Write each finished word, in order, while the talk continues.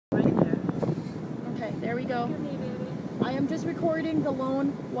There we go. I am just recording the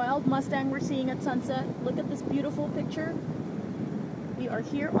lone wild Mustang we're seeing at sunset. Look at this beautiful picture. We are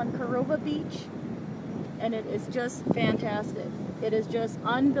here on Corova Beach, and it is just fantastic. It is just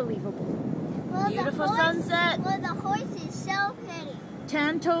unbelievable. Well, Beautiful sunset. Well, the horse is so pretty.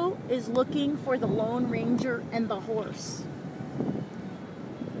 Tanto is looking for the Lone Ranger and the horse.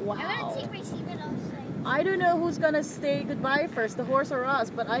 Wow. I'm gonna take my seatbelt outside. I don't know who's gonna say goodbye first, the horse or us,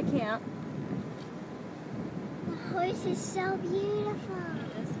 but I can't. The horse is so beautiful.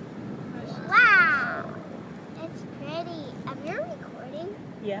 Wow. It's pretty. Are you recording?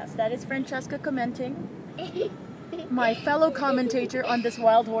 Yes, that is Francesca commenting. My fellow commentator on this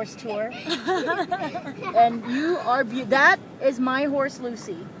wild horse tour. And you are that is my horse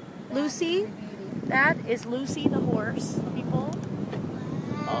Lucy. Lucy, that is Lucy the horse, people.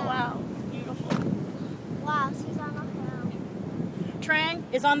 Oh wow, beautiful. Wow, she's on the hill. Trang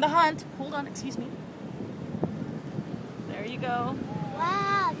is on the hunt. Hold on, excuse me. There you go.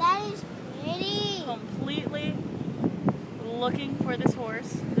 Wow, that is pretty. Completely looking for this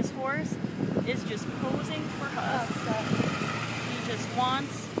horse. This horse is just posing for us. He just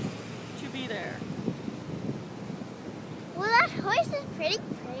wants to be there. Well, that horse is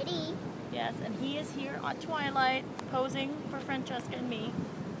pretty. Yes, and he is here at twilight posing for Francesca and me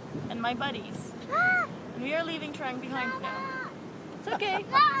and my buddies. And we are leaving Trang behind now. It's okay.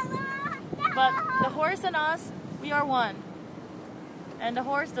 But the horse and us, we are one. And the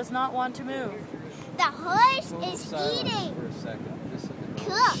horse does not want to move. The horse is eating. For a second. Just so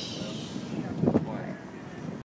Cool.